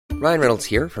Ryan Reynolds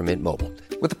here from Mint Mobile.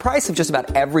 With the price of just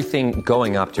about everything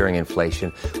going up during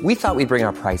inflation, we thought we'd bring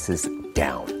our prices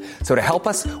down. So to help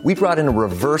us, we brought in a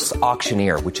reverse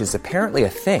auctioneer, which is apparently a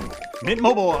thing. Mint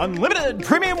Mobile Unlimited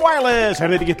Premium Wireless. How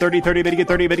to get 30, 30, bit to get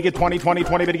 30, bit to get 20, 20,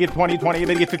 20, bit to get 20, 20,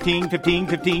 bit to get 15, 15,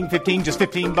 15, 15, just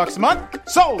 $15 a month?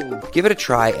 Sold! Give it a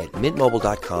try at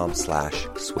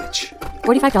mintmobile.com/switch.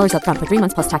 $45 up front for 3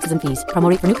 months plus taxes and fees. Promo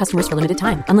rate for new customers for limited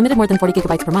time. Unlimited more than 40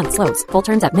 gigabytes per month. Slows full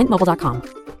terms at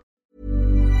mintmobile.com.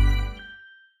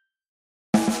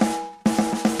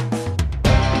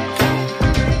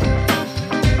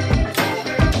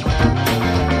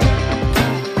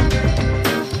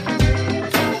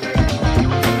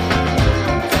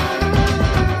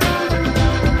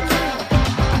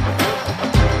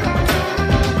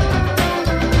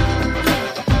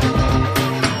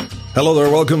 Hello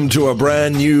there, welcome to a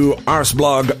brand new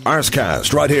Arsblog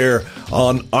Arscast right here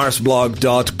on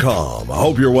arsblog.com. I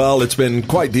hope you're well. It's been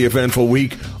quite the eventful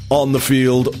week on the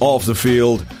field, off the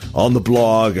field, on the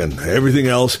blog and everything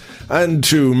else. And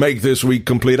to make this week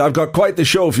complete, I've got quite the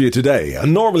show for you today.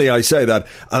 And normally I say that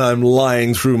and I'm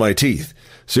lying through my teeth.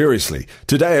 Seriously,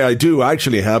 today I do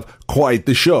actually have quite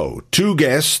the show. 2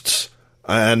 guests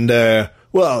and,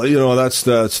 well, you know, that's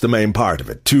the main part of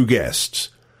it. 2 guests.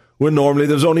 When normally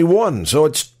there's only 1, so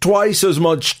it's twice as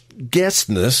much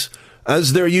guestness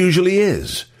as there usually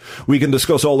is. We can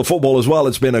discuss all the football as well.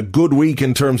 It's been a good week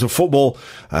in terms of football.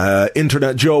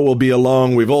 Internet Joe will be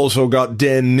along. We've also got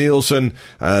Den Nielsen,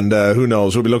 and who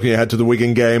knows, we'll be looking ahead to the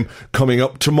Wigan game coming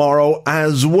up tomorrow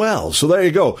as well. So there you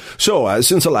go. So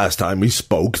since the last time we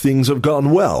spoke, things have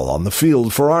gone well on the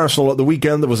field for Arsenal at the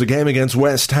weekend. There was a game against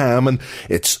West Ham, and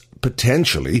it's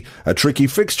potentially a tricky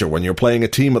fixture when you're playing a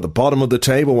team at the bottom of the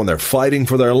table, when they're fighting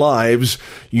for their lives.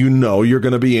 You know you're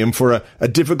going to be in for a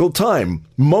difficult time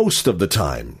most of the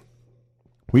time.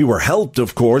 We were helped,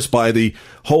 of course, by the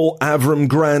whole Avram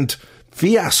Grant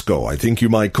fiasco, I think you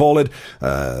might call it.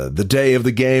 The day of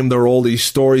the game, there were all these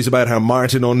stories about how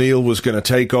Martin O'Neill was going to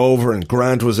take over and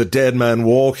Grant was a dead man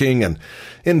walking, and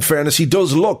in fairness, he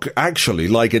does look actually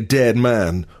like a dead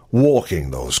man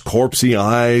walking. Those corpsey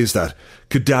eyes, that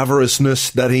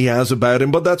cadaverousness that he has about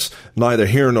him, but that's neither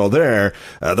here nor there.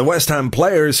 The West Ham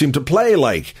players seem to play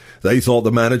like they thought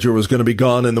the manager was going to be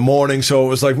gone in the morning, so it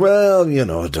was like, well, you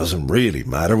know, it doesn't really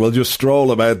matter. We'll just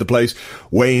stroll about the place.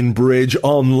 Wayne Bridge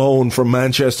on loan from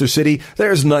Manchester City.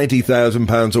 There's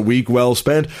 £90,000 a week well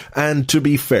spent, and to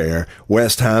be fair,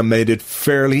 West Ham made it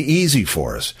fairly easy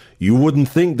for us. You wouldn't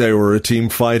think they were a team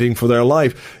fighting for their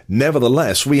life.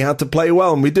 Nevertheless, we had to play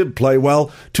well, and we did play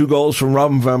well. 2 goals from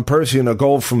Robin van Persie and a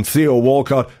goal from Theo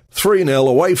Walcott. 3-0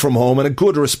 away from home, and a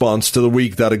good response to the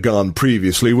week that had gone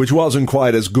previously, which wasn't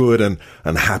quite as good and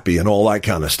happy and all that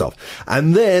kind of stuff.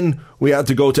 And then we had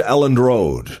to go to Elland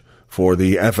Road for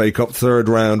the FA Cup third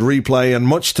round replay, and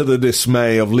much to the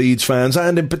dismay of Leeds fans,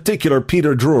 and in particular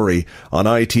Peter Drury on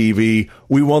ITV,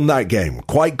 we won that game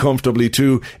quite comfortably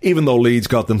too, even though Leeds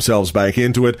got themselves back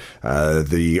into it.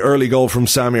 The early goal from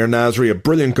Samir Nasri, a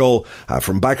brilliant goal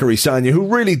from Bakary Sagna,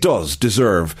 who really does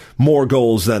deserve more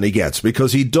goals than he gets,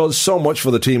 because he does so much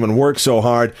for the team and works so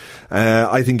hard.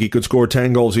 I think he could score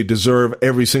 10 goals. He'd deserve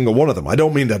every single one of them. I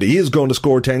don't mean that he is going to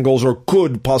score 10 goals or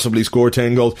could possibly score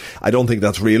 10 goals. I don't think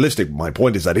that's realistic. My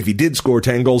point is that if he did score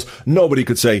 10 goals, nobody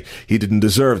could say he didn't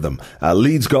deserve them.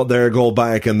 Leeds got their goal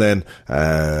back, and then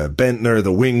Bentner,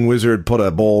 the wing wizard, put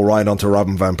a ball right onto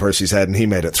Robin van Persie's head, and he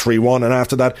made it 3-1. And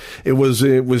after that, it was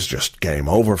just game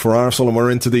over for Arsenal, and we're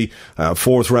into the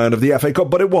 4th round of the FA Cup.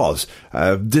 But it was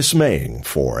dismaying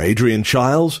for Adrian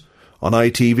Chiles on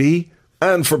ITV,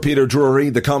 and for Peter Drury,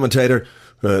 the commentator.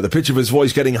 The pitch of his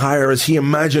voice getting higher as he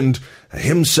imagined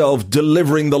himself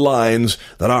delivering the lines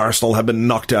that Arsenal had been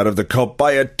knocked out of the cup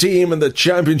by a team in the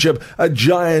Championship, a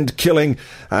giant killing.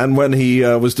 And when he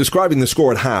was describing the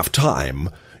score at half-time,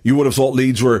 you would have thought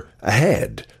Leeds were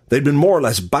ahead. They'd been more or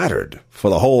less battered for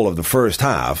the whole of the first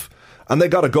half, and they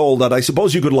got a goal that I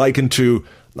suppose you could liken to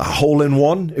a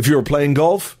hole-in-one if you were playing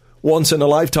golf.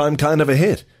 Once-in-a-lifetime kind of a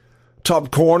hit.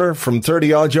 Top corner from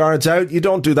 30-odd yards out, you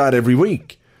don't do that every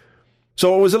week.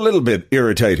 So it was a little bit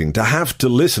irritating to have to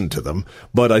listen to them,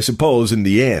 but I suppose in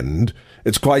the end,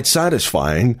 it's quite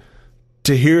satisfying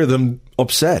to hear them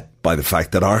upset by the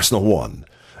fact that Arsenal won.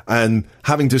 And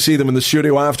having to see them in the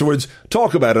studio afterwards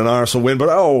talk about an Arsenal win, but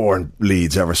weren't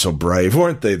Leeds ever so brave,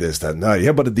 weren't they, this, that, and that?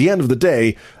 Yeah, but at the end of the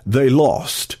day, they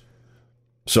lost.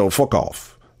 So fuck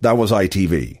off. That was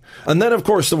ITV. And then, of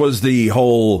course, there was the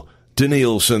whole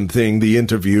Danielson thing, the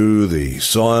interview, the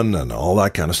Sun, and all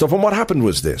that kind of stuff. And what happened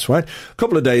was this, right? A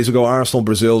couple of days ago, Arsenal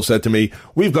Brazil said to me,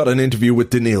 we've got an interview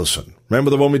with Danielson. Remember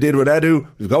the one we did with Edu?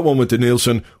 We've got one with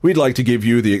Danielson. We'd like to give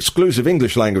you the exclusive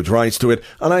English language rights to it.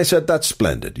 And I said, that's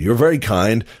splendid. You're very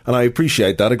kind, and I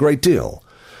appreciate that a great deal.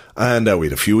 And we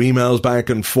had a few emails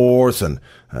back and forth, and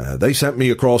they sent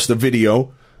me across the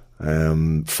video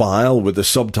file with the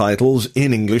subtitles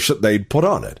in English that they'd put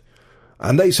on it.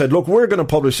 And they said, look, we're going to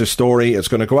publish a story. It's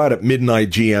going to go out at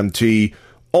midnight GMT.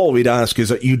 All we'd ask is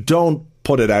that you don't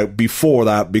put it out before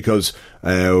that because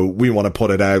we want to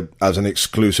put it out as an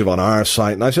exclusive on our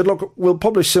site. And I said, look, we'll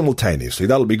publish simultaneously.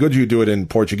 That'll be good. You do it in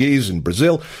Portuguese in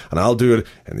Brazil, and I'll do it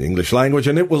in the English language,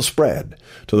 and it will spread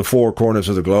to the four corners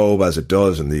of the globe as it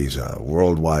does in these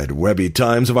worldwide webby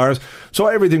times of ours. So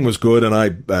everything was good, and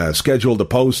I scheduled the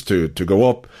post to go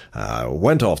up,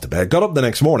 went off to bed, got up the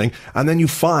next morning, and then you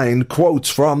find quotes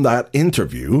from that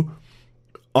interview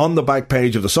on the back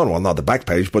page of the Sun. Well, not the back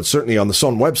page, but certainly on the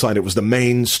Sun website, it was the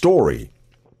main story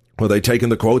where they'd taken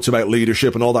the quotes about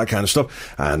leadership and all that kind of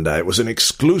stuff. And it was an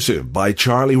exclusive by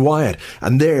Charlie Wyatt.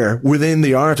 And there, within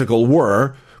the article,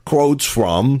 were quotes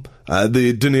from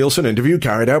the Danielson interview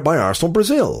carried out by Arsenal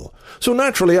Brazil. So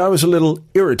naturally, I was a little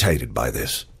irritated by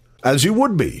this, as you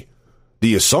would be.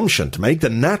 The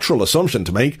natural assumption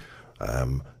to make,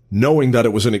 knowing that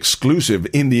it was an exclusive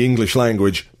in the English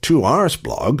language to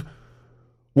Arsblog,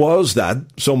 was that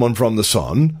someone from the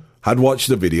Sun had watched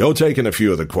the video, taken a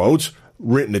few of the quotes,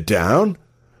 written it down,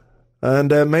 and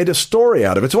made a story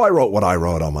out of it. So I wrote what I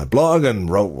wrote on my blog and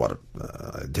wrote what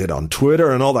I did on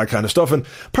Twitter and all that kind of stuff. And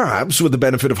perhaps with the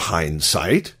benefit of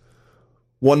hindsight,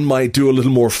 one might do a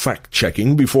little more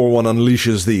fact-checking before one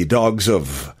unleashes the dogs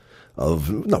of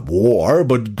not war,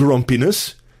 but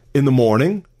grumpiness in the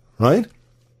morning, right?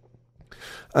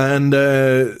 And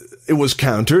it was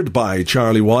countered by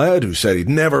Charlie Wyatt, who said he'd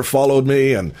never followed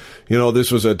me, and,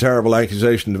 this was a terrible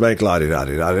accusation to make,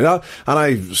 la-di-da-di-da-di-da. And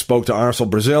I spoke to Arsenal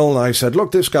Brazil, and I said,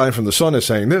 look, this guy from the Sun is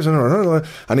saying this, and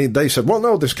they said, well,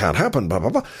 no, this can't happen, blah,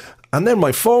 blah, blah. And then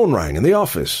my phone rang in the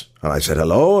office, and I said,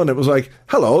 hello, and it was like,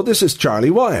 hello, this is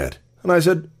Charlie Wyatt. And I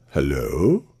said,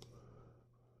 hello?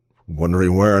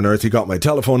 Wondering where on earth he got my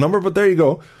telephone number, but there you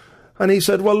go. And he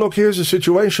said, well, look, here's the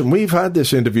situation. We've had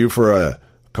this interview for a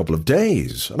couple of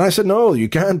days. And I said, no, you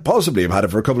can't possibly have had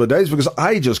it for a couple of days because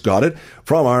I just got it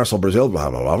from Arsenal Brazil, blah,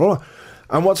 blah, blah, blah.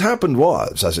 And what's happened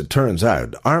was, as it turns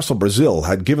out, Arsenal Brazil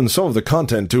had given some of the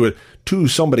content to it to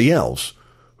somebody else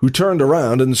who turned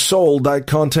around and sold that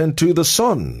content to the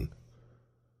Sun.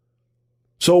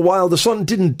 So while the Sun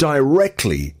didn't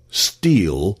directly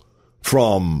steal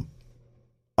from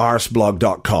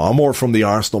arsblog.com or from the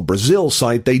Arsenal Brazil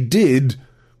site, they did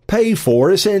pay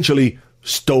for, essentially,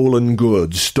 stolen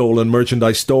goods, stolen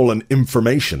merchandise, stolen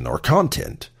information or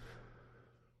content.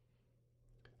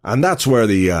 And that's where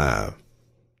the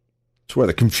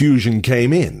confusion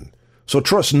came in. So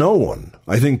trust no one.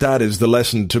 I think that is the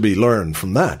lesson to be learned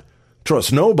from that.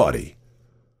 Trust nobody.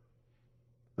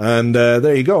 And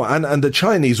there you go. And the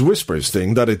Chinese whispers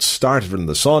thing, that it started from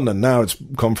the Sun and now it's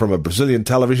come from a Brazilian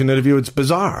television interview, it's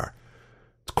bizarre.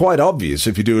 It's quite obvious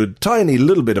if you do a tiny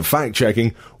little bit of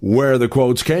fact-checking where the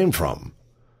quotes came from.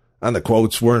 And the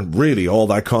quotes weren't really all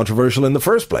that controversial in the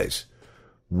first place.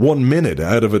 1 minute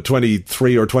out of a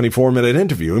 23 or 24-minute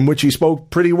interview in which he spoke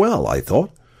pretty well, I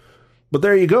thought. But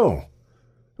there you go.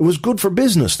 It was good for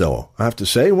business, though, I have to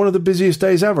say. One of the busiest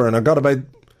days ever, and I got about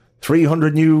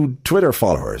 300 new Twitter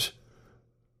followers.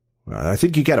 I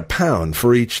think you get £1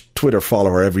 for each Twitter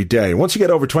follower every day. Once you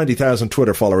get over 20,000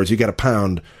 Twitter followers, you get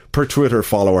 £1 per Twitter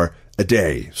follower a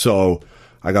day. So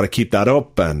I got to keep that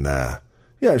up, and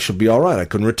it should be all right. I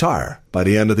can retire by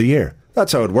the end of the year.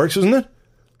 That's how it works, isn't it?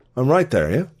 I'm right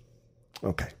there, yeah?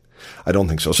 Okay. I don't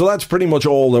think so. So that's pretty much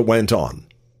all that went on.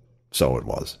 So it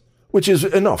was. Which is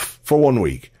enough for 1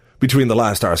 week between the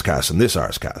last Arscast and this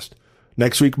Arscast.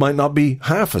 Next week might not be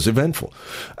half as eventful.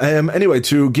 Anyway,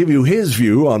 to give you his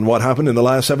view on what happened in the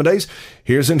last 7 days,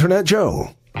 here's Internet Joe.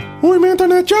 I'm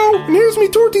Internet Joe, and here's me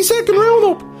 30-second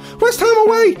round-up. West Ham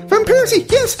away, Van Persie,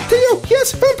 yes, Theo,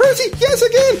 yes, Van Persie, yes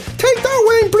again. Take that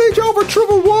Wayne Bridge over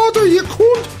troubled water, you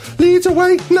cunt. Leeds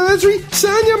away, Nasri,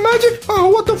 Sanya Magic, oh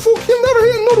what the fuck, you'll never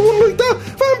hit another one like that.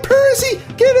 Van Persie,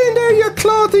 get in there, you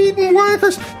cloth-eating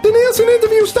wankers. The Nielsen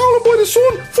interview stolen by the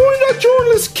Sun, find that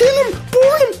journalist, kill him,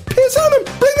 burn him, piss on him,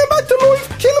 bring him back to life,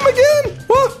 kill him again.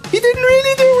 What? He didn't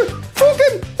really do it.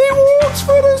 Fucking, he works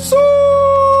for the Sun.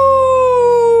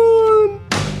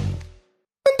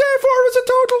 And therefore is a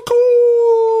total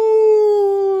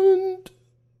cunt.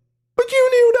 But you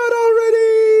knew that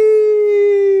already.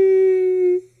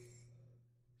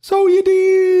 So you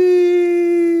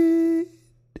did.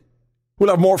 We'll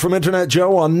have more from Internet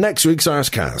Joe on next week's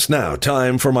Arscast. Now,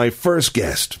 time for my first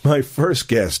guest. My first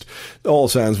guest. All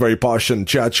sounds very posh and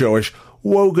chat showish.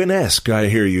 Wogan-esque, I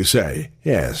hear you say.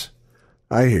 Yes,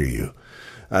 I hear you.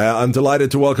 I'm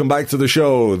delighted to welcome back to the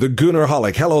show the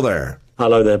Goonerholic. Hello there.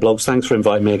 Hello there, Blogs. Thanks for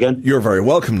inviting me again. You're very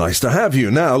welcome. Nice to have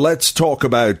you. Now, let's talk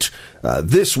about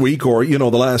this week, or, the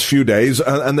last few days,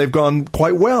 and they've gone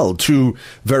quite well. 2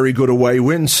 very good away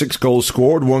wins, 6 goals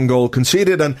scored, 1 goal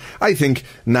conceded, and I think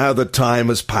now that time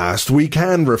has passed, we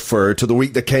can refer to the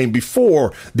week that came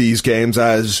before these games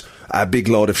as a big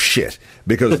load of shit,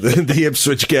 because the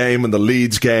Ipswich game and the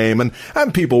Leeds game,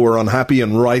 and people were unhappy,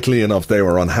 and rightly enough, they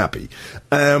were unhappy.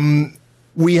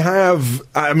 We have,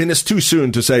 it's too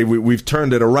soon to say we've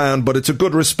turned it around, but it's a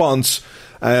good response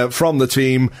from the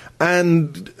team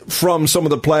and from some of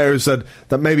the players that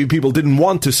maybe people didn't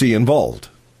want to see involved.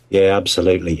 Yeah,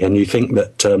 absolutely. And you think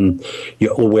that,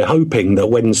 we're hoping that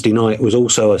Wednesday night was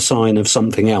also a sign of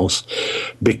something else,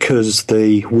 because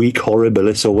the week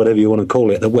horribilis, or whatever you want to call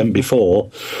it, that went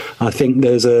before, I think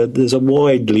there's a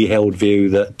widely held view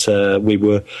that we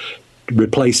were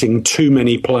replacing too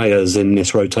many players in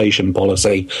this rotation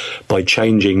policy by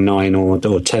changing 9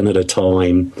 or 10 at a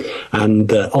time.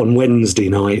 And on Wednesday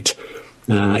night,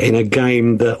 in a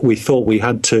game that we thought we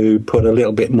had to put a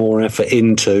little bit more effort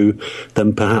into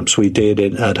than perhaps we did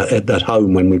at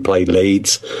home when we played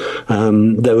Leeds,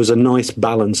 there was a nice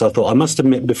balance, I thought. I must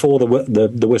admit, before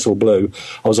the whistle blew,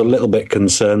 I was a little bit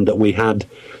concerned that we had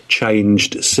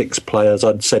changed 6 players.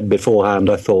 I'd said beforehand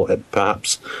I thought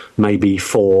perhaps maybe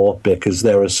 4, because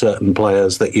there are certain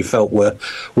players that you felt were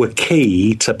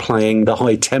key to playing the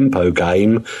high tempo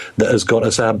game that has got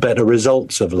us our better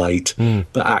results of late.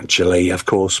 But actually, of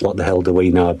course, what the hell do we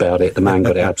know about it? The man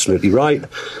got it absolutely right.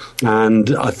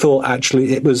 And I thought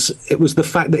actually it was the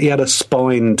fact that he had a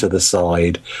spine to the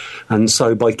side. And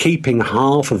so by keeping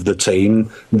half of the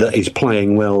team that is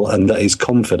playing well and that is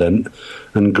confident,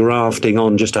 and grafting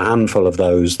on just a handful of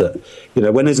those that,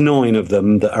 when there's 9 of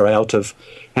them that are out of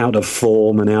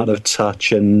form and out of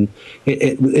touch, and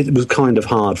it was kind of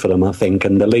hard for them, I think.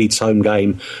 And the Leeds home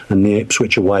game and the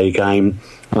Ipswich away game,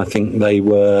 I think they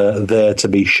were there to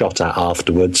be shot at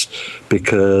afterwards,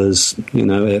 because,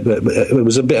 it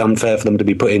was a bit unfair for them to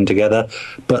be put in together,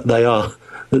 but they are.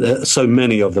 So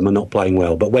many of them are not playing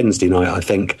well. But Wednesday night, I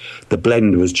think the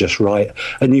blend was just right.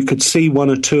 And you could see 1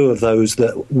 or 2 of those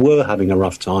that were having a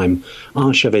rough time.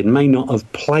 Arshavin may not have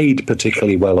played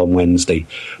particularly well on Wednesday,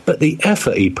 but the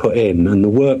effort he put in and the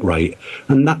work rate,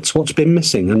 and that's what's been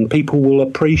missing. And people will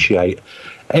appreciate.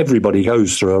 Everybody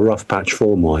goes through a rough patch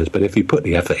form-wise, but if you put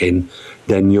the effort in,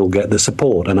 then you'll get the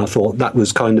support. And I thought that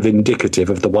was kind of indicative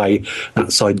of the way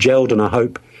that side gelled, and I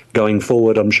hope going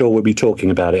forward, I'm sure we'll be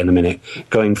talking about it in a minute.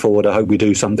 Going forward, I hope we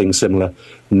do something similar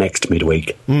next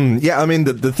midweek.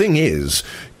 The thing is,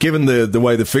 given the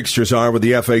way the fixtures are with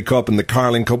the FA Cup and the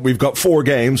Carling Cup, we've got 4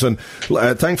 games, and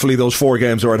thankfully those 4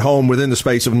 games are at home within the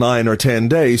space of 9 or 10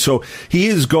 days. So he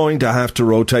is going to have to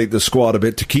rotate the squad a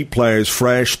bit to keep players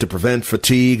fresh, to prevent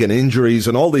fatigue and injuries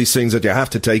and all these things that you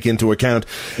have to take into account.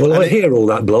 Well, I hear all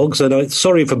that, Blogs, and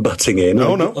sorry for butting in.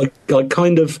 No. I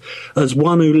kind of, as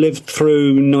one who lived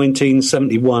through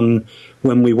 1971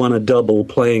 when we won a double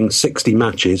playing 60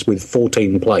 matches with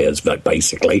 14 players,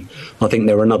 basically. I think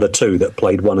there were another 2 that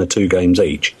played 1 or 2 games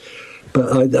each.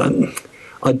 But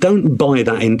I don't buy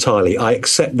that entirely. I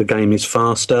accept the game is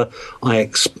faster. I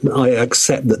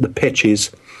accept that the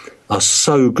pitches are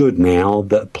so good now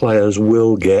that players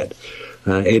will get...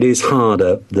 it is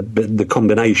harder, the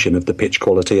combination of the pitch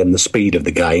quality and the speed of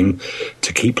the game,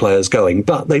 to keep players going.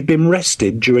 But they've been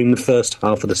rested during the first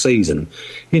half of the season.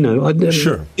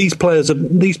 Sure. These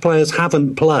players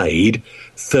haven't played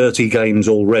 30 games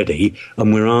already,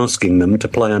 and we're asking them to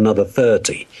play another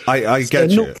 30. I get They're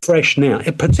you. not fresh now,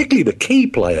 particularly the key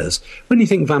players. When you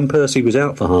think Van Persie was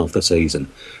out for half the season,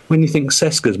 when you think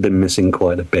Seska's been missing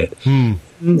quite a bit,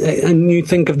 and you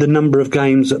think of the number of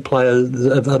games that players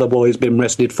have otherwise been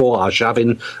rested for,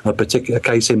 Arshavin, a particular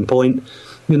case in point,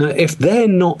 if they're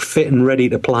not fit and ready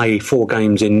to play 4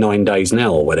 games in 9 days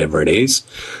now, or whatever it is,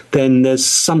 then there's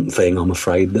something, I'm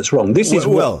afraid, that's wrong. This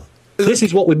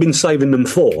is what we've been saving them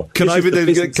for. Can I be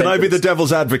the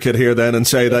devil's advocate here then and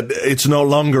say that it's no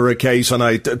longer a case, and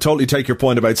I totally take your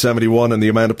point about 71 and the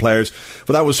amount of players,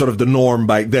 but that was sort of the norm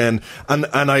back then. And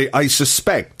I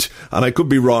suspect, and I could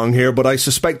be wrong here, but I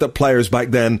suspect that players back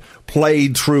then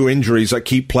played through injuries that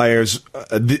keep players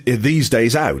these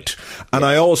days out. And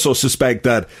I also suspect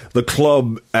that the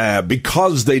club,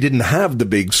 because they didn't have the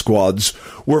big squads,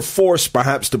 were forced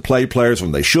perhaps to play players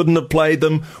when they shouldn't have played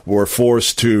them, were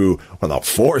forced to well, not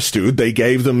forced to, they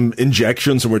gave them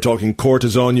injections, and we're talking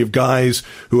cortisone. You've guys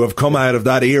who have come out of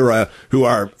that era who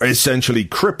are essentially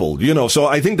crippled, so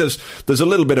I think there's a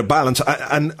little bit of balance,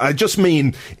 and I just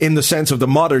mean in the sense of the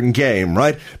modern game,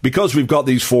 right? Because we've got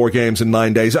these 4 games in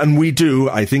 9 days, and we do,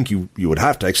 I think you would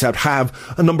have to accept,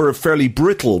 have a number of fairly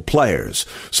brittle players.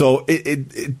 So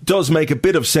it does make a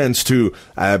bit of sense to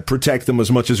protect them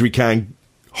as much as we can,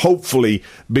 hopefully,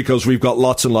 because we've got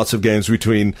lots and lots of games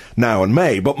between now and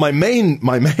May. But my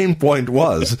main point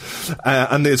was,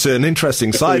 and it's an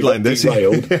interesting sideline this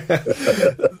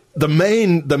the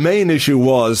main issue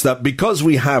was that because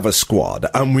we have a squad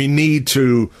and we need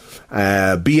to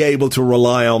be able to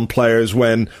rely on players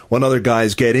when other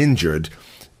guys get injured,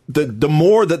 the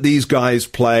more that these guys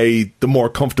play, the more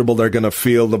comfortable they're going to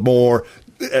feel, the more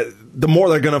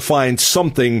they're going to find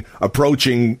something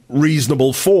approaching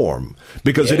reasonable form.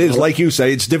 Because it is, like you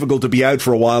say, it's difficult to be out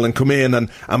for a while and come in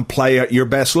and play at your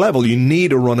best level. You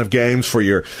need a run of games for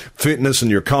your fitness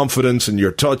and your confidence and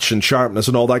your touch and sharpness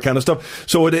and all that kind of stuff.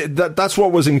 So that's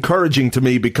what was encouraging to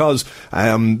me, because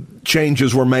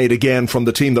changes were made again from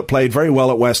the team that played very well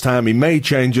at West Ham. He made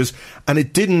changes, and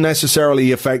it didn't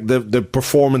necessarily affect the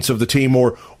performance of the team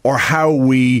or how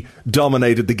we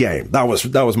dominated the game. That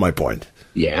was my point.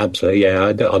 Yeah, absolutely. Yeah,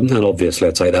 and obviously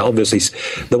I'd say that. Obviously,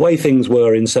 the way things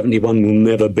were in 71 will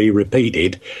never be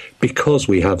repeated, because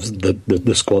we have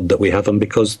the squad that we have, and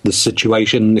because the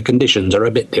situation, the conditions are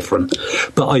a bit different.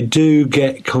 But I do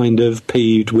get kind of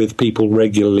peeved with people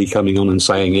regularly coming on and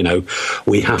saying,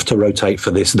 we have to rotate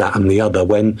for this, that and the other,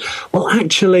 when, well,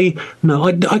 actually, no,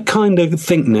 I kind of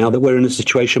think now that we're in a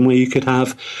situation where you could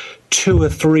have 2 or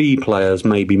 3 players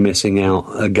maybe missing out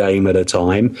a game at a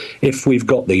time if we've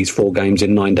got these 4 games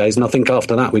in 9 days, and I think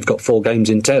after that we've got 4 games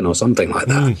in 10 or something like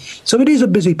that. So it is a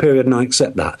busy period, and I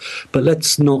accept that, but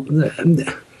let's not,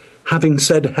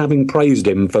 having praised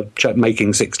him for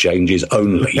making 6 changes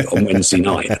only on Wednesday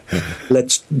night,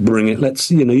 let's bring it,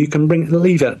 you can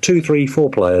leave out 2, 3, 4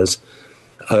 players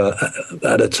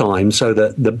at a time, so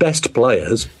that the best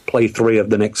players play 3 of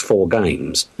the next 4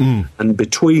 games. And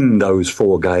between those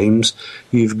 4 games,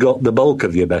 you've got the bulk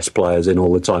of your best players in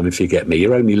all the time, if you get me.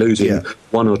 You're only losing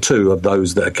 1 or 2 of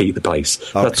those that keep the pace.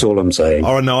 Okay. That's all I'm saying.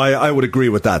 Oh, no, I would agree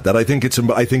with that. I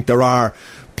think there are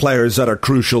players that are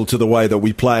crucial to the way that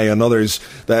we play, and others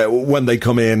that when they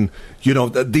come in,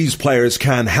 these players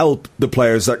can help the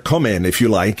players that come in, if you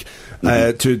like,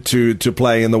 to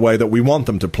play in the way that we want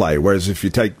them to play. Whereas if you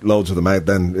take loads of them out,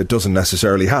 then it doesn't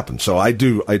necessarily happen. So I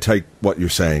take what you're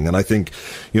saying, and I think,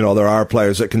 there are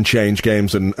players that can change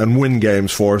games and win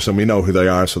games for us, and we know who they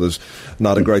are. So there's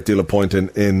not a great deal of point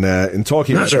in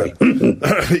talking about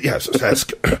it. Yes,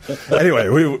 anyway,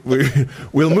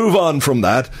 we'll move on from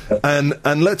that,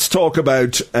 and let's talk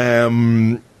about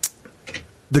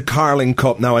the Carling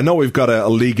Cup. Now, I know we've got a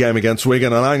league game against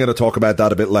Wigan, and I'm going to talk about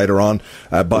that a bit later on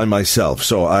by myself,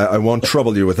 so I won't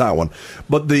trouble you with that one.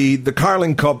 But the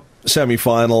Carling Cup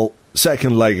semi-final,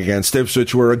 second leg against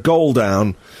Ipswich, we're a goal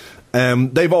down.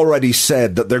 They've already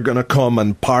said that they're going to come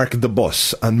and park the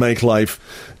bus and make life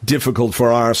difficult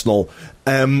for Arsenal.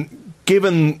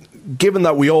 Given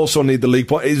that we also need the league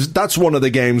point, that's one of the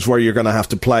games where you're going to have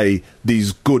to play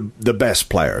the best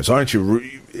players, aren't you?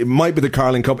 It might be the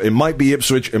Carling Cup, it might be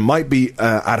Ipswich, it might be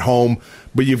at home,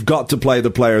 but you've got to play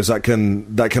the players that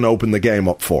can open the game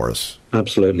up for us.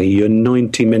 Absolutely. You're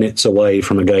 90 minutes away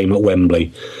from a game at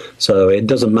Wembley, so it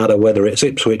doesn't matter whether it's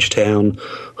Ipswich Town,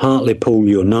 Hartlepool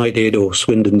United or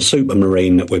Swindon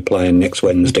Supermarine that we're playing next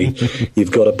Wednesday.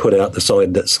 You've got to put out the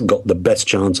side that's got the best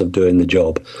chance of doing the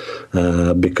job,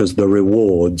 because the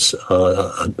rewards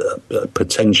are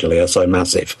potentially so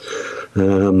massive.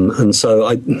 And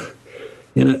so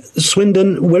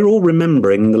Swindon, we're all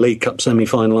remembering the League Cup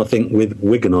semi-final, I think, with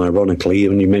Wigan, ironically,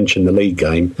 when you mentioned the league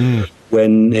game,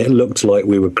 when it looked like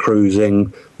we were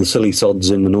cruising. The silly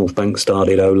sods in the North Bank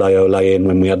started ole in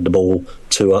when we had the ball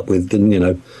 2 up with,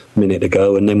 a minute to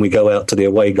go, and then we go out to the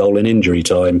away goal in injury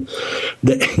time.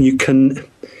 You can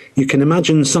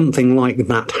imagine something like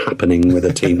that happening with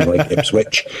a team like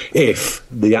Ipswich if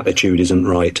the attitude isn't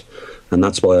right. And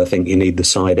that's why I think you need the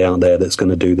side out there that's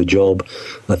going to do the job.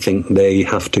 I think they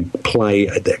have to play,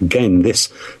 again, this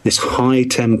high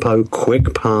tempo,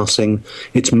 quick passing.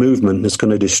 It's movement that's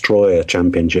going to destroy a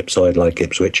championship side like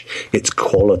Ipswich. It's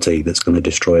quality that's going to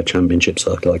destroy a championship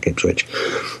side like Ipswich.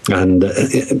 And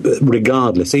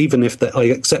regardless, even if I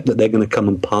accept that they're going to come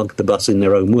and park the bus in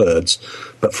their own words,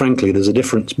 but frankly, there's a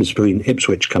difference between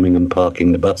Ipswich coming and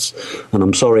parking the bus. And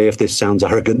I'm sorry if this sounds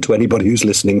arrogant to anybody who's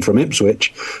listening from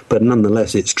Ipswich, but none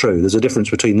nonetheless, it's true. There's a difference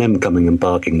between them coming and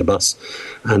parking the bus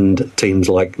and teams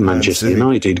like Manchester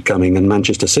United coming and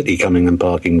Manchester City coming and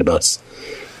parking the bus,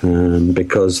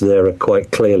 because there are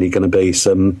quite clearly going to be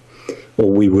some,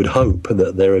 or we would hope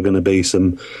that there are going to be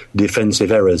some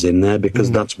defensive errors in there,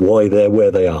 because that's why they're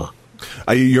where they are.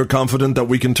 You're confident that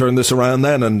we can turn this around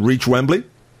then and reach Wembley?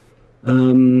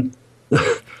 You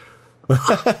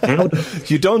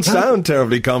don't sound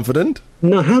terribly confident.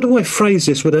 No, how do I phrase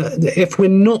this? If we're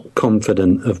not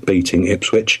confident of beating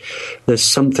Ipswich, there's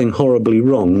something horribly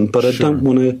wrong, but I don't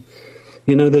want to...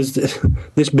 there's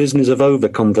this business of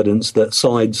overconfidence that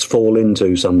sides fall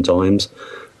into sometimes.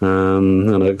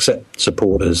 And except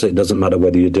supporters, it doesn't matter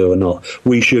whether you do or not.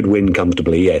 We should win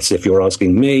comfortably, yes, if you're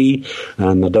asking me,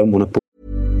 and I don't want to put...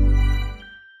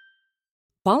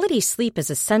 Quality sleep is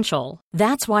essential.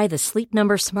 That's why the Sleep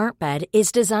Number Smart Bed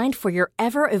is designed for your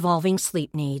ever-evolving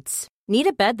sleep needs. Need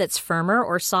a bed that's firmer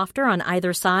or softer on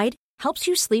either side? Helps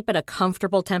you sleep at a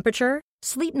comfortable temperature?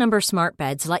 Sleep Number Smart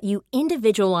Beds let you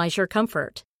individualize your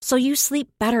comfort, so you sleep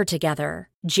better together.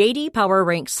 J.D. Power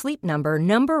ranks Sleep Number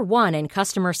number 1 in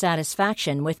customer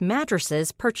satisfaction with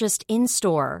mattresses purchased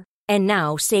in-store. And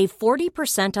now, save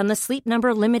 40% on the Sleep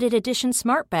Number Limited Edition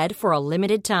Smart Bed for a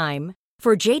limited time.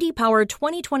 For J.D. Power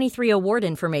 2023 award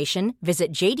information,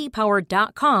 visit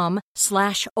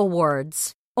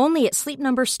jdpower.com/awards. Only at Sleep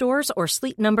Number stores or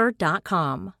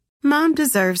sleepnumber.com. Mom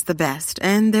deserves the best,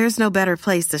 and there's no better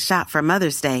place to shop for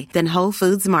Mother's Day than Whole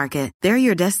Foods Market. They're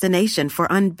your destination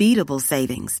for unbeatable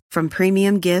savings, from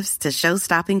premium gifts to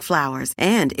show-stopping flowers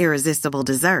and irresistible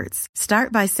desserts.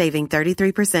 Start by saving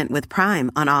 33% with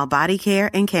Prime on all body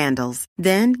care and candles.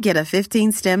 Then get a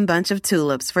 15-stem bunch of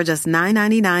tulips for just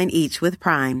 $9.99 each with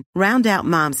Prime. Round out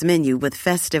Mom's menu with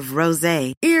festive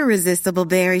rosé, irresistible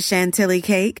berry chantilly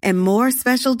cake, and more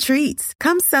special treats.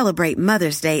 Come celebrate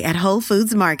Mother's Day at Whole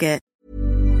Foods Market.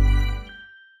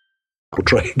 I'll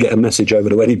try to get a message over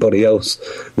to anybody else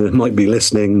that might be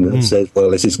listening that says, well,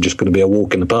 this is just going to be a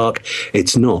walk in the park.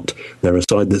 It's not. They're a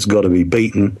side that's got to be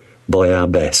beaten by our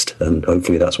best, and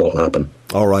hopefully that's what will happen.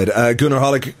 All right. Gunnar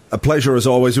Hollick, a pleasure as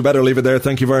always. We better leave it there.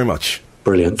 Thank you very much.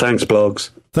 Brilliant. Thanks,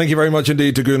 blogs. Thank you very much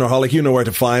indeed to Gunnar Hollick. You know where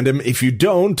to find him. If you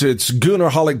don't, it's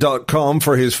GunnarHollick.com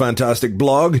for his fantastic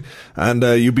blog, and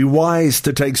you'd be wise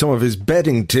to take some of his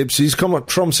betting tips. He's come up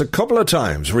trumps a couple of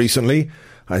times recently.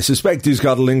 I suspect he's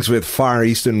got links with Far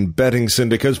Eastern betting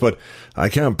syndicates, but I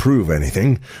can't prove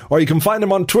anything. Or you can find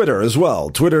him on Twitter as well,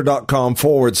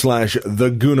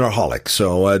 twitter.com/TheGunnarHollick.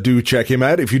 So do check him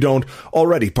out if you don't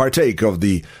already partake of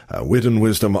the wit and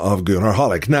wisdom of Gunnar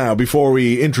Hollick. Now, before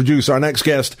we introduce our next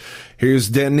guest, here's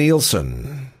Den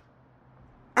Nielsen.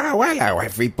 Oh, hello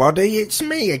everybody, it's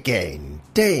me again,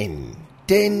 Den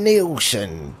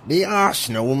Nielsen, the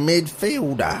Arsenal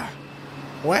midfielder.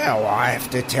 Well, I have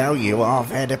to tell you,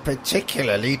 I've had a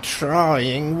particularly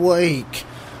trying week.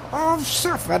 I've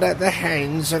suffered at the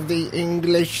hands of the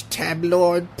English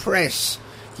tabloid press.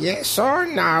 Yes, I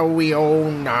know, we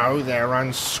all know they're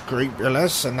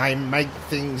unscrupulous and they make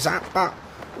things up, but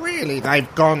really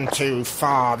they've gone too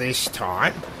far this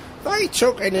time. They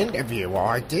took an interview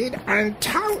I did and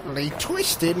totally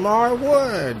twisted my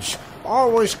words. I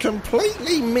was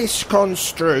completely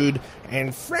misconstrued,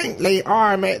 and frankly,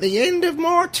 I'm at the end of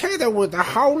my tether with the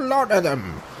whole lot of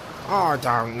them. I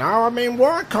don't know, I mean,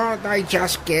 why can't they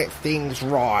just get things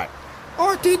right?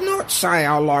 I did not say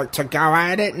I like to go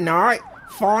out at night,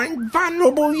 find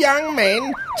vulnerable young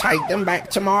men, take them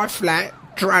back to my flat,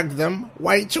 drug them,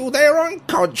 wait till they're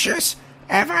unconscious,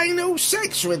 have anal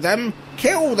sex with them,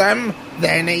 kill them,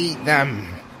 then eat them.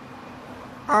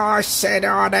 I said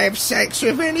I'd have sex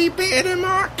with any bit of them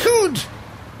I could.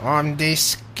 I'm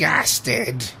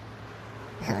disgusted.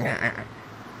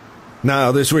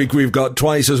 Now, this week we've got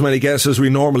twice as many guests as we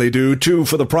normally do, 2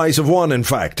 for the price of 1, in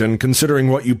fact, and considering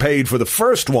what you paid for the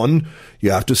first one,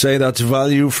 you have to say that's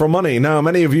value for money. Now,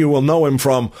 many of you will know him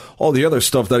from all the other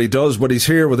stuff that he does, but he's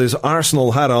here with his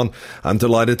Arsenal hat on. I'm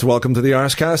delighted to welcome to the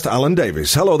Arscast, Alan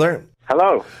Davies. Hello there.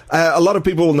 Hello. A lot of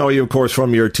people will know you, of course,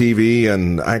 from your TV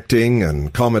and acting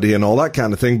and comedy and all that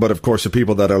kind of thing. But, of course, the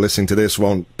people that are listening to this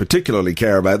won't particularly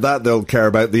care about that. They'll care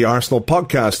about the Arsenal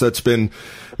podcast that's been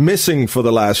missing for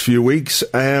the last few weeks.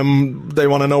 They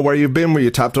want to know where you've been. Were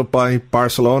you tapped up by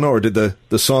Barcelona, or did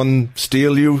the sun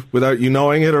steal you without you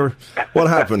knowing it, or what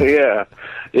happened? No,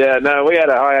 we had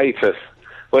a hiatus.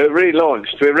 We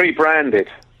relaunched. We rebranded.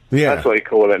 Yeah. That's what you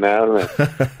call it now, isn't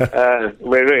it?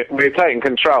 We're taking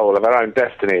control of our own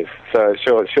destinies, so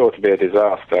it's sure to be a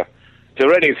disaster. It's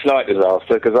already a slight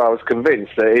disaster, because I was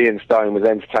convinced that Ian Stone was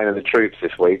entertaining the troops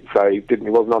this week, so he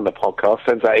wasn't on the podcast.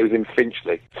 Turns out he was in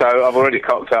Finchley. So I've already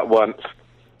cocked up once.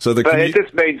 But it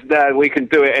just means that we can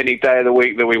do it any day of the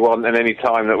week that we want and any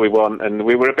time that we want. And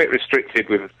we were a bit restricted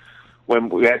with when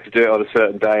we had to do it on a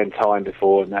certain day and time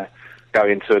before, and go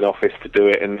into an office to do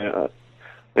it, and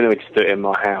we just do it in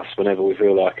my house whenever we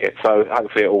feel like it. So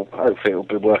hopefully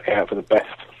it'll work out for the best.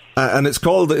 And it's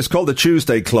called the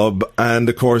Tuesday Club, and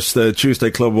of course the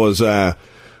Tuesday Club was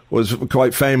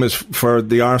quite famous for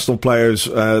the Arsenal players.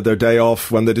 Their day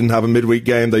off when they didn't have a midweek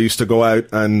game, they used to go out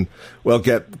and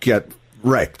get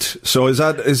wrecked. So is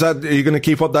that are you going to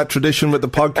keep up that tradition with the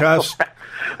podcast?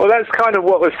 Well, that's kind of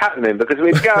what was happening, because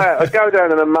I'd go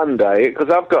down on a Monday, because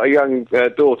I've got a young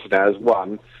daughter now as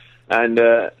one, and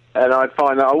I'd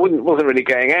find that I wasn't really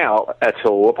getting out at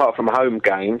all, apart from home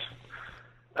games,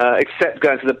 except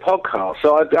going to the podcast.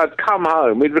 So I'd come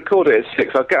home, we'd record it at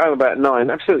 6, I'd get home about 9,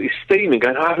 absolutely steaming,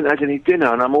 going, I haven't had any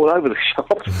dinner, and I'm all over the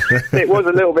shop. It was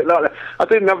a little bit like that.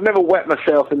 I've never wet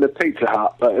myself in the Pizza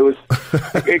Hut, but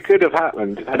it could have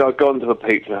happened had I gone to the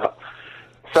Pizza Hut.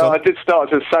 So I did start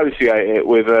to associate it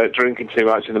with drinking too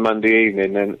much in the Monday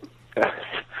evening, and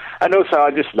also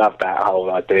I just love that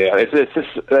whole idea.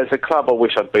 There's a club I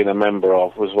wish I'd been a member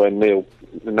of, was when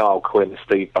Niall Quinn,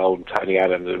 Steve Bold, Tony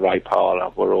Adams and Ray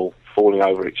Parlour were all falling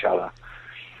over each other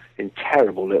in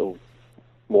terrible little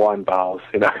wine bars,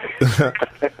 you know.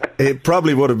 It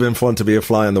probably would have been fun to be a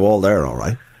fly on the wall there, all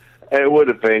right? It would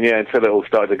have been, yeah, until it all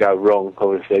started to go wrong,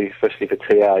 obviously, especially for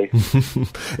TA.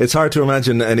 It's hard to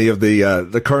imagine any of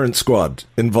the current squad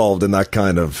involved in that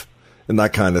kind of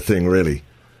thing, really.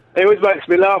 It always makes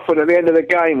me laugh when at the end of the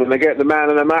game, when they get the man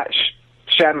of the match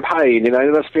champagne, you know,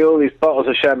 there must be all these bottles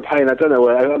of champagne. I don't know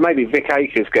where, maybe Vic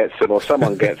Akers gets them or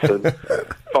someone gets them,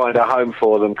 find a home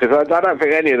for them, because I don't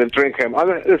think any of them drink them. I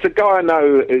mean, there's a guy I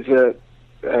know who's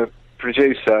a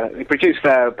producer. He produced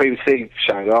our BBC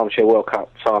show, the Armchair World Cup,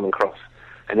 Simon Cross,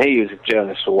 and he was a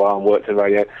journalist for a while and worked in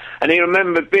radio. And he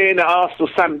remembered being at Arsenal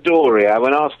Sampdoria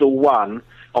when Arsenal won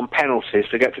on penalties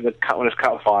to get to the Winners'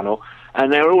 Cup final,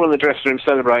 and they were all in the dressing room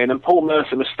celebrating, and Paul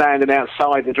Merson was standing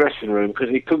outside the dressing room because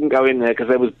he couldn't go in there because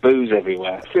there was booze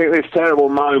everywhere. I think this terrible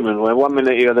moment where 1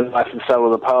 minute you're the life and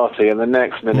soul of the party, and the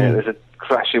next minute there's a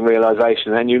crashing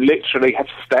realisation, and you literally have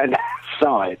to stand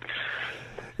outside.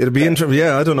 It'd be interesting.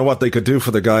 Yeah, I don't know what they could do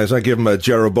for the guys. I give them a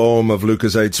Jeroboam of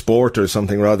Lucozade Sport or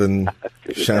something rather than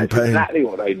champagne. That's exactly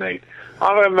what they need.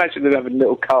 I imagine them having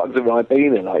little cartons of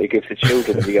Ribena like you give to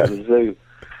children if you go to the zoo.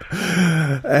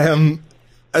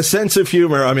 A sense of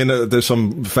humour. I mean, there's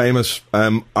some famous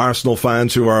Arsenal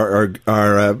fans who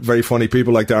are very funny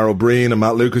people like Darryl Breen and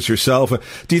Matt Lucas, yourself.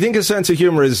 Do you think a sense of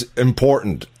humour is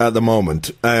important at the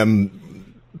moment in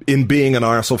being an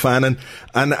Arsenal fan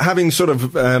and having sort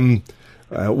of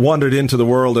wandered into the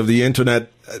world of the internet?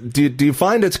 Do you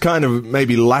find it's kind of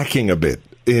maybe lacking a bit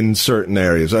in certain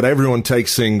areas, that everyone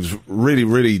takes things really,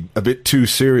 really a bit too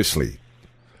seriously?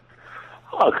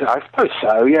 Oh, I suppose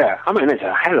so, yeah. I mean, there's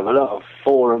a hell of a lot of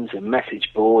forums and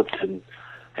message boards and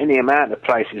any amount of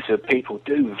places where people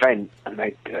do vent, and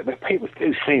people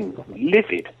do seem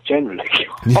livid, generally,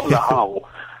 on the whole.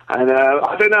 And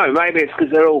I don't know, maybe it's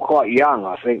because they're all quite young,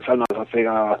 I think. Sometimes I think,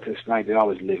 maybe I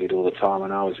was livid all the time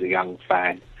when I was a young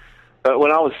fan. But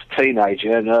when I was a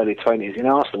teenager in the early 20s,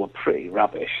 Arsenal were pretty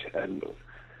rubbish. And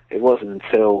it wasn't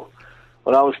until,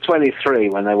 I was 23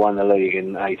 when they won the league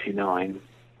in 89.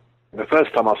 The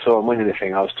first time I saw them win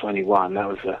anything, I was 21. That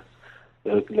was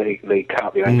the League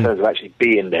Cup, in terms of actually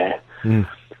being there.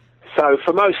 So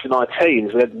for most of my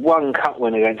teens, we had one cup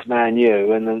win against Man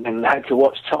U and had to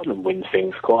watch Tottenham win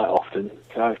things quite often.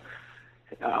 So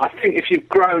I think if you've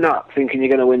grown up thinking you're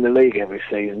going to win the league every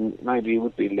season, maybe you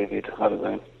would be livid. I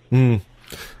don't know.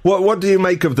 What do you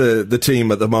make of the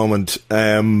team at the moment?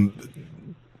 I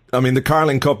mean, the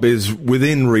Carling Cup is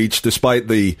within reach despite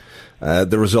the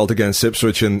result against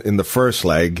Ipswich in the first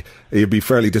leg. You'd be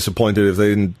fairly disappointed if they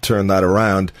didn't turn that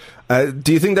around.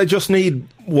 Do you think they just need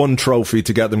one trophy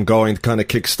to get them going, to kind of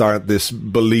kickstart this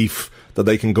belief that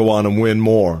they can go on and win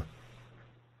more?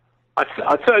 I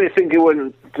certainly think it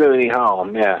wouldn't do any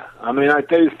harm, yeah. I mean, I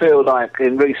do feel like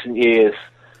in recent years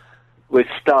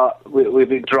we've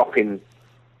been dropping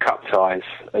cup ties,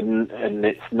 and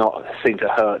it's not seemed to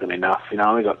hurt them enough. We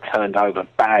got turned over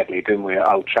badly, didn't we,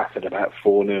 at Old Trafford, about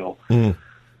 4-0. And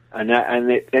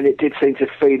it did seem to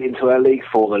feed into our league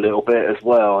form a little bit as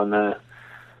well. And I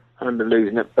remember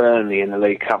losing at Burnley in the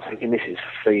League Cup, thinking this is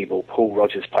feeble. Paul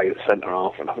Rogers played at centre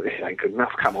half, and I thought, this ain't good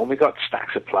enough. Come on, we've got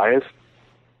stacks of players.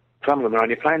 Some of them are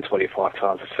only playing 25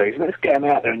 times a season. Let's get them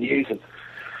out there and use them.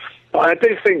 But I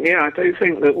do think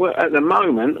that at the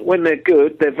moment, when they're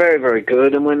good, they're very, very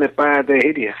good, and when they're bad, they're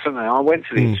hideous. I went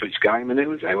to the Ipswich game, and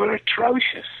they were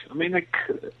atrocious. I mean,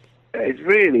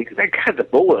 they had the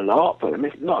ball a lot, but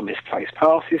not a misplaced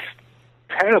pass. It's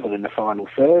terrible in the final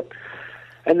third.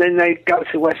 And then they go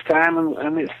to West Ham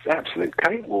and it's absolute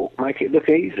cakewalk, make it look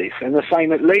easy. And the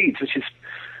same at Leeds, which is,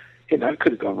 could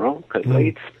have gone wrong at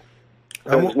Leeds.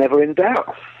 But it was never in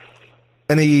doubt.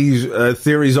 Any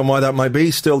theories on why that might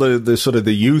be? Still the sort of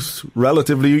the youth,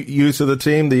 relatively youth of the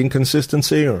team, the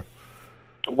inconsistency, or?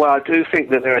 Well, I do think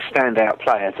that there are standout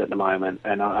players at the moment,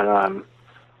 and although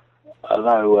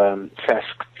Cesc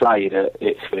played at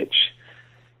Ipswich,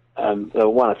 there were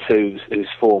one or two whose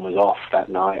form was off that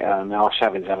night.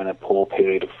 Arshavin's having a poor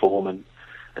period of form, and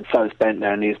so is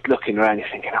Bentner, and he's looking around, he's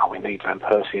thinking, we need Van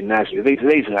Persie and Nasri.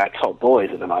 These are our top boys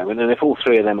at the moment, and if all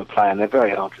three of them are playing, they're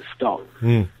very hard to stop.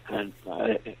 And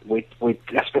we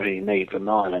desperately need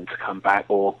Vermaelen to come back,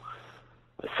 or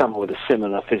someone with a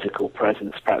similar physical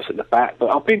presence, perhaps at the back.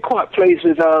 But I've been quite pleased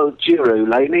with Giroud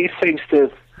lately. He seems to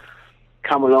have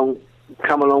come along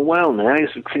well now. He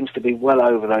seems to be well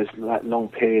over that long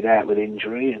period out with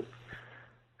injury.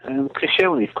 And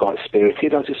Koscielny's quite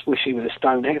spirited. I just wish he was a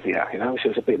stone heavier. I wish there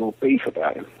was a bit more beef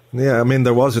about him. Yeah, I mean,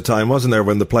 there was a time, wasn't there,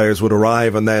 when the players would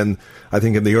arrive, and then I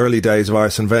think in the early days of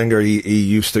Arsene Wenger, he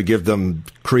used to give them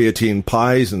creatine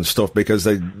pies and stuff because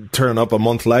they turn up a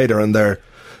month later and they're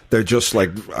just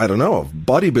like, I don't know,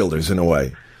 bodybuilders in a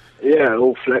way. Yeah,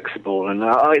 all flexible, and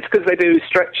it's because they do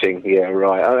stretching. Yeah,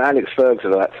 right. Alex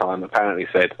Ferguson at that time apparently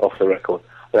said, off the record,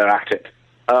 they're at it.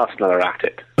 Arsenal are at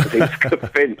it. Because he was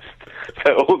convinced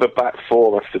that all the back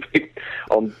four must have been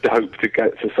on dope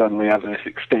to suddenly have this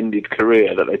extended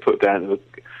career that they put down to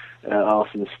the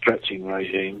Arsenal stretching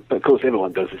regime. But of course,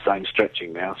 everyone does the same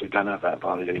stretching now, so we don't have that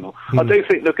advantage anymore. I do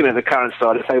think, looking at the current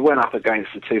side, if they went up against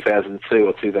the 2002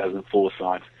 or 2004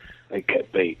 sides, they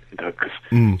get beat,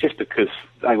 just because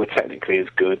they were technically as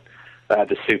good. They had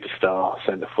the superstar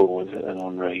centre forwards and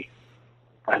Henry,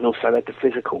 and also they had the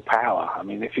physical power. I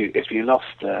mean, if you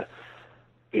lost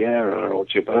Vieira or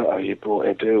Gilberto, you brought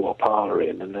Edu or Parler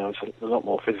in, and there was a lot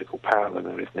more physical power than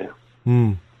there is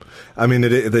now. I mean,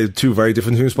 they're two very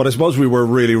different things, but I suppose we were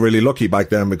really, really lucky back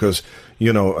then because,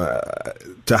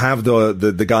 to have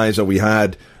the guys that we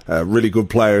had, really good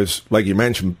players, like you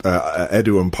mentioned,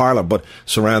 Edu and Parla, but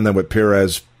surround them with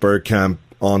Pires, Bergkamp,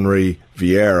 Henry,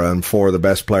 Vieira, and four of the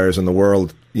best players in the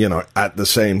world, at the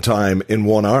same time in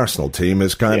one Arsenal team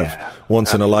is kind of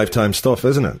once-in-a-lifetime stuff,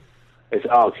 isn't it? It's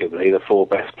arguably the four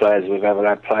best players we've ever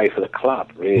had play for the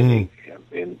club, really.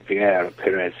 In Vieira,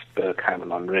 Pires, Bergkamp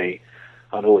and Henry.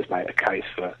 I'd always make a case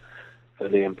for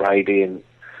Liam Brady,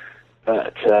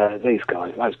 but those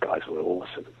guys were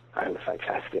awesome. They were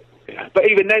fantastic. But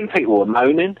even then, people were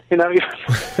moaning.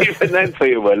 Even then,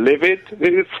 people were livid.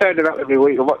 They were turning up every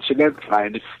week and watching them play,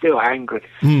 and they're still angry.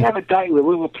 The other day, we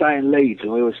were playing Leeds,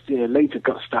 and Leeds had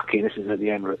got stuck in. This is at the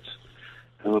Emirates,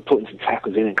 and we were putting some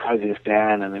tackles in and closing us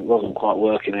down, and it wasn't quite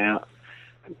working out.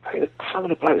 Some of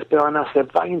the blokes behind us, their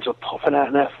veins were popping out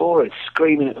in their foreheads,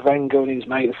 screaming at Wenger and his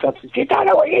mate, the substitute, "You don't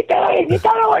know what you're doing! You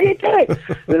don't know what you're doing!"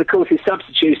 And then, of course, his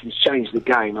substitutions changed the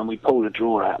game, and we pulled a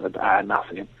draw out of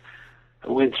nothing.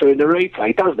 And went through in the replay.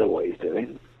 He does know what he's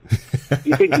doing.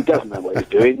 You think he doesn't know what he's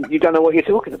doing, you don't know what you're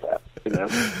talking about.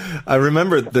 I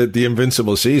remember the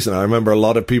Invincible season. I remember a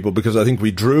lot of people, because I think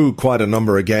we drew quite a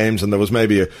number of games, and there was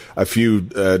maybe a few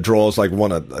draws, like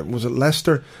one at, was it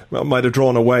Leicester? Might have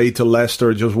drawn away to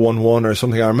Leicester, just 1-1 or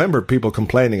something. I remember people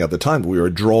complaining at the time that we were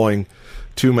drawing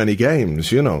too many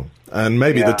games, and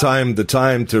maybe the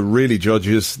time to really judge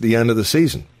is the end of the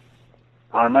season.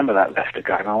 I remember that Leicester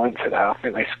game. I went to that. I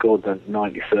think they scored the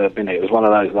 93rd minute. It was one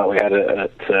of those like we had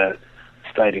at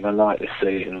Stadium of Light this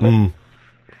season.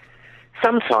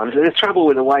 Sometimes the trouble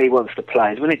with the way he wants to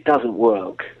play is when it doesn't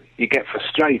work, you get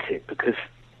frustrated because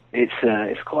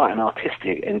it's quite an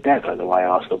artistic endeavour the way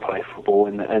Arsenal play football,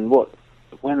 and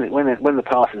when the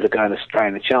passes are going astray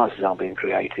and the chances aren't being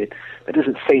created, there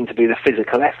doesn't seem to be the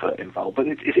physical effort involved. But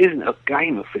it isn't a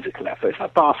game of physical effort. It's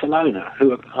like Barcelona,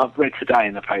 who I've read today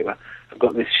in the paper, have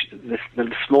got the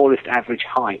smallest average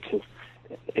height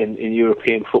in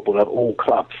European football of all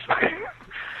clubs.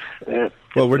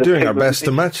 Well, we're doing our best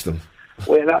to match them.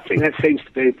 Well, I think that seems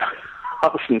to be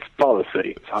Arsenal's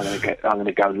policy. So I'm going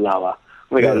to go lower.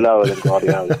 I'm going to go lower than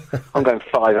Guardiola. I'm going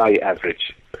 5'8"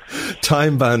 average.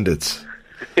 Time bandits.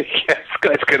 Yes,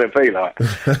 it's going to be like.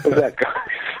 What's that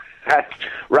guy?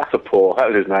 Rappaport, that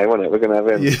was his name, wasn't it? We're going to have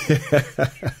him.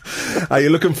 Yeah. Are you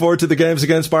looking forward to the games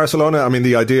against Barcelona? I mean,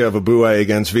 the idea of a Boué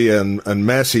against Villa and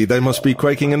Messi, they must be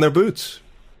quaking in their boots.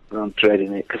 I'm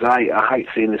dreading it, because I hate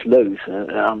seeing us lose.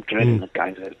 I'm dreading the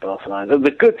games against Barcelona.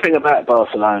 The good thing about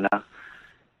Barcelona,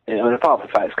 apart from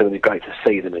the fact it's going to be great to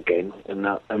see them again, and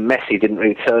Messi didn't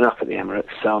really turn up at the Emirates,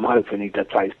 so I'm hoping he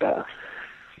plays better.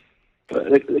 But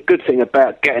the good thing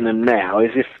about getting them now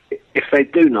is if they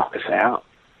do knock us out,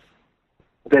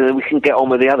 then we can get on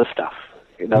with the other stuff.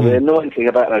 You know, the annoying thing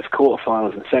about those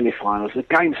quarterfinals and semi-finals, the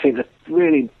games seem to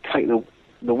really take the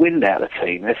wind out of the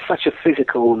team. There's such a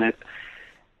physical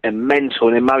and mental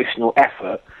and emotional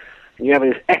effort. And you have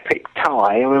this epic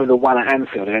tie. I remember the one at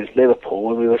Anfield against Liverpool,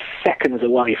 and we were seconds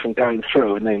away from going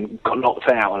through and then got knocked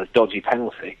out on a dodgy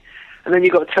penalty. And then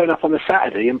you've got to turn up on the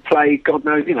Saturday and play, God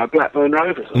knows, Blackburn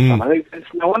Rovers or something. It's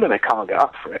no wonder they can't get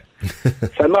up for it.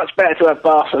 So much better to have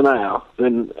Barca now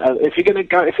than if you're going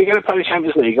to play the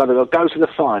Champions League, either go to the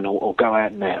final or go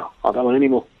out now. I don't want any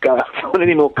more.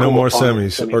 No more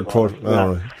semis or quarters.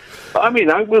 No. Right. But I mean,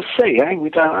 we'll see.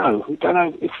 We don't know. We don't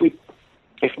know if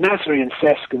Nasri and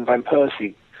Cesc and Van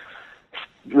Persie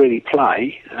really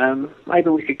play. Maybe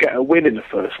we could get a win in the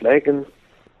first leg and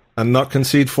not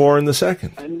concede 4 in the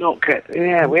second. And not get...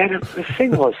 Yeah, the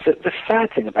thing was, that the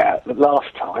sad thing about the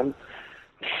last time,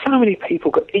 so many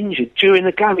people got injured during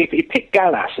the game. He picked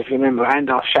Gallas, if you remember, and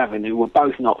Arshavin, who were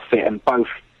both not fit and both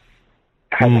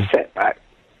had a setback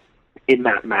in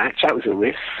that match. That was a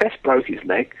risk. Cesc broke his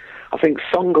leg. I think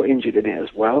Son got injured in it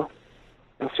as well.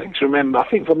 I think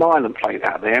Vermaelen played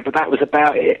out there, but that was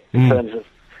about it in terms of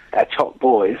our top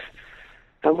boys.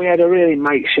 And we had a really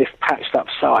makeshift, patched-up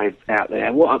side out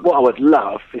there. What I would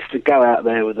love is to go out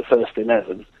there with the first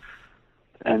 11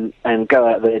 and go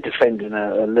out there defending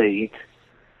a lead.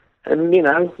 And,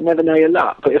 never know your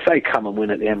luck. But if they come and win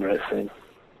at the Emirates, then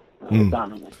we're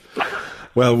done.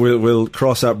 Well, we'll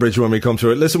cross that bridge when we come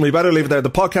to it. Listen, we better leave it there. The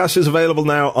podcast is available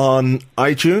now on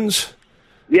iTunes.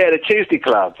 Yeah, the Tuesday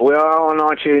Club. We are on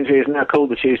iTunes. It's now called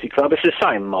the Tuesday Club. It's the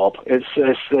same mob. It's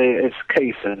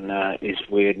Keith and his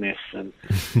weirdness, and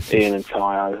Ian and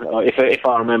Tayo. If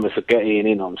I remember to get Ian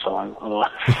in on time,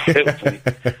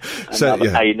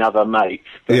 another mate.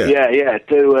 But yeah.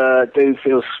 Do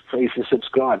feel free to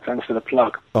subscribe. Thanks for the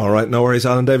plug. All right, no worries,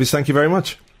 Alan Davies. Thank you very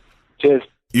much. Cheers.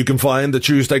 You can find the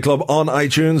Tuesday Club on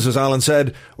iTunes, as Alan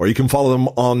said, or you can follow them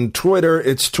on Twitter.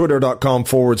 It's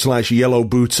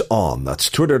twitter.com/yellowbootsOn. That's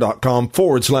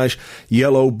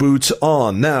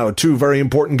twitter.com/yellowbootsOn. Now, 2 very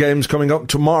important games coming up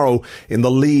tomorrow in the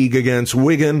league against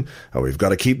Wigan. We've got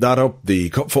to keep that up. The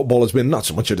cup football has been not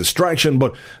so much a distraction,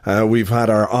 but we've had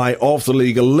our eye off the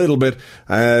league a little bit.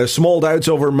 Small doubts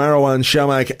over Marouane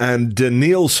Chamakh and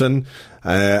Danielson.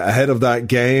 Ahead of that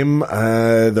game,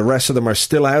 the rest of them are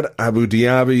still out. Abu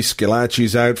Diaby,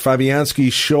 Schillaci's out.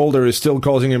 Fabianski's shoulder is still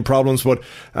causing him problems, but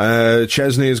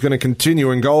Chesney is going to continue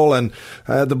in goal, and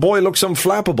the boy looks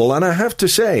unflappable. And I have to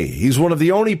say, he's one of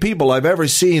the only people I've ever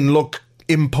seen look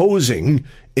imposing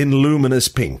in luminous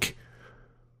pink.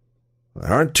 There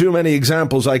aren't too many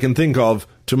examples I can think of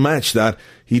to match that.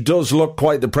 He does look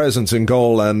quite the presence in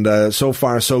goal, and so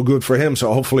far so good for him.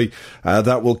 So hopefully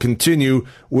that will continue.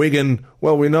 Wigan,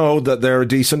 well, we know that they're a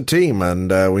decent team, and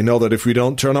we know that if we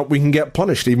don't turn up, we can get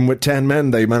punished. Even with 10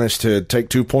 men, they managed to take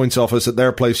 2 points off us at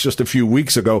their place just a few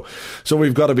weeks ago. So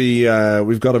we've got to be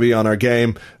on our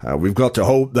game. We've got to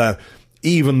hope that,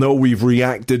 even though we've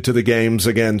reacted to the games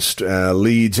against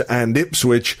Leeds and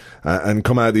Ipswich and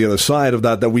come out the other side of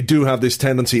that we do have this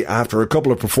tendency after a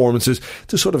couple of performances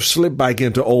to sort of slip back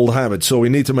into old habits. So we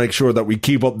need to make sure that we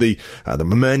keep up the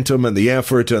momentum and the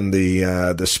effort and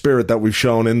the spirit that we've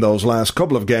shown in those last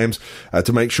couple of games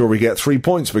to make sure we get 3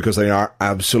 points, because they are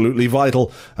absolutely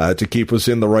vital to keep us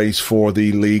in the race for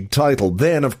the league title.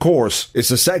 Then, of course, it's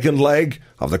the second leg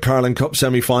of the Carling Cup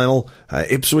semi-final.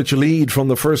 Ipswich lead from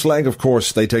the first leg, of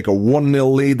course. They take a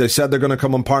 1-0 lead. They said they're going to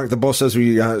come and park the bus, as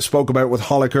we spoke about with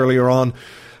Hollick earlier on.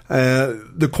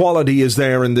 The quality is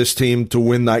there in this team to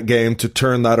win that game, to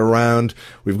turn that around.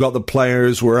 We've got the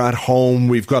players. We're at home.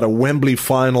 We've got a Wembley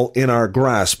final in our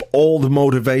grasp. All the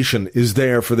motivation is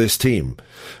there for this team.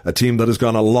 A team that has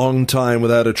gone a long time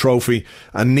without a trophy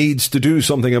and needs to do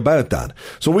something about that.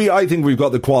 So I think we've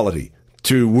got the quality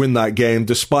to win that game,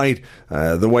 despite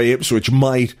the way Ipswich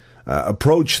might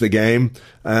approach the game.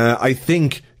 I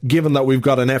think, given that we've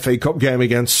got an FA Cup game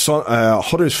against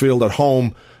Huddersfield at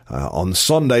home on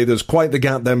Sunday, there's quite the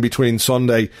gap then between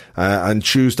Sunday and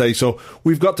Tuesday. So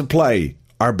we've got to play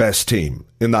our best team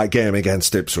in that game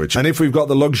against Ipswich. And if we've got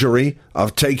the luxury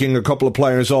of taking a couple of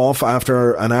players off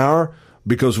after an hour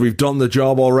because we've done the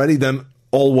job already, then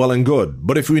all well and good.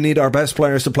 But if we need our best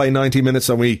players to play 90 minutes,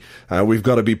 then we've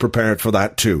got to be prepared for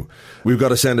that too. We've got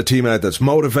to send a team out that's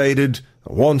motivated,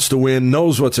 wants to win,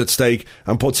 knows what's at stake,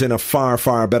 and puts in a far,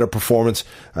 far better performance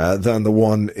than the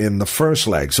one in the first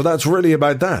leg. So that's really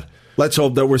about that. Let's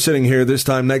hope that we're sitting here this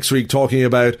time next week talking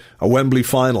about a Wembley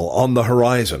final on the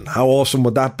horizon. How awesome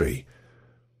would that be?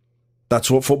 That's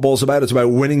what football's about. It's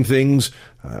about winning things.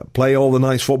 Play all the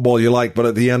nice football you like, but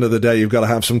at the end of the day, you've got to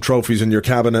have some trophies in your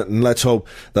cabinet, and let's hope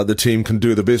that the team can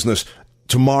do the business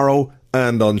tomorrow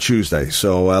and on Tuesday.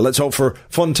 So let's hope for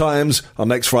fun times on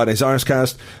next Friday's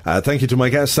Arscast. Thank you to my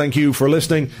guests. Thank you for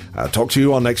listening. Talk to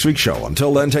you on next week's show.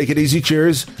 Until then, take it easy.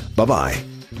 Cheers. Bye-bye.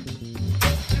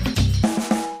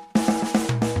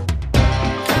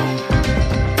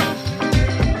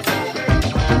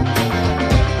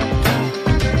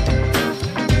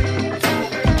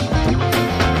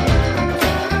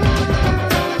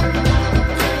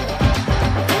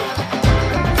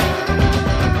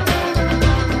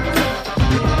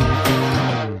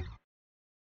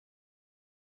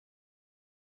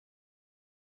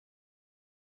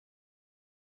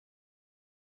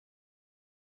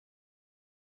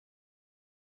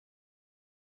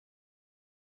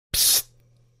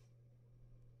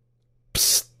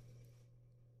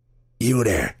 You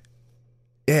there?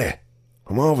 Yeah,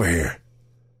 come over here.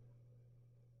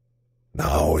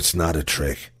 No, it's not a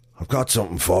trick. I've got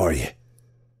something for you.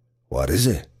 What is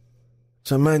it?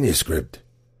 It's a manuscript.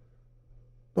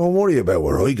 Don't worry about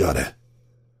where I got it.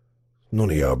 None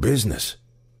of your business.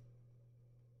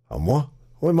 And what?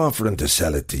 I'm offering to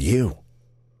sell it to you.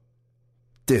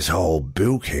 This whole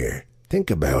book here, think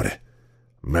about it.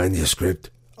 Manuscript,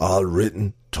 all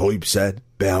written, typeset,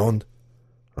 bound,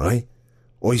 right?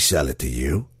 I sell it to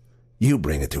you. You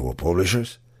bring it to a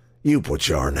publisher's. You put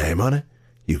your name on it.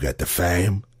 You get the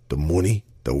fame, the money,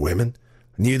 the women,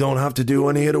 and you don't have to do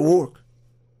any of the work.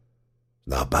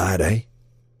 Not bad, eh?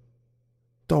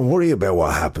 Don't worry about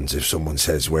what happens if someone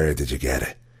says, where did you get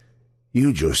it?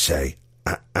 You just say,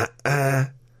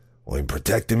 I'm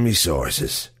protecting me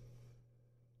sources.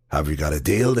 Have you got a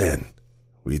deal then?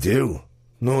 We do.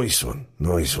 Nice one,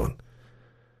 nice one.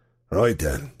 Right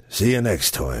then, see you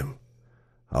next time.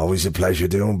 Always a pleasure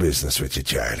doing business with you,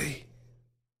 Charlie.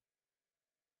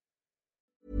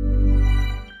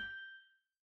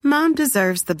 Mom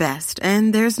deserves the best,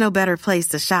 and there's no better place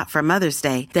to shop for Mother's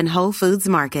Day than Whole Foods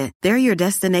Market. They're your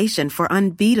destination for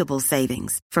unbeatable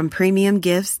savings, from premium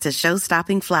gifts to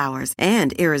show-stopping flowers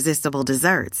and irresistible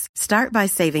desserts. Start by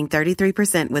saving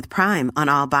 33% with Prime on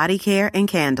all body care and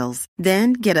candles.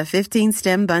 Then get a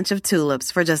 15-stem bunch of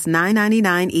tulips for just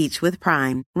 $9.99 each with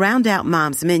Prime. Round out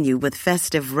Mom's menu with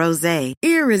festive rosé,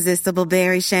 irresistible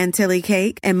berry chantilly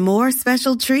cake, and more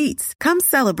special treats. Come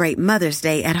celebrate Mother's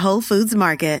Day at Whole Foods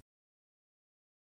Market.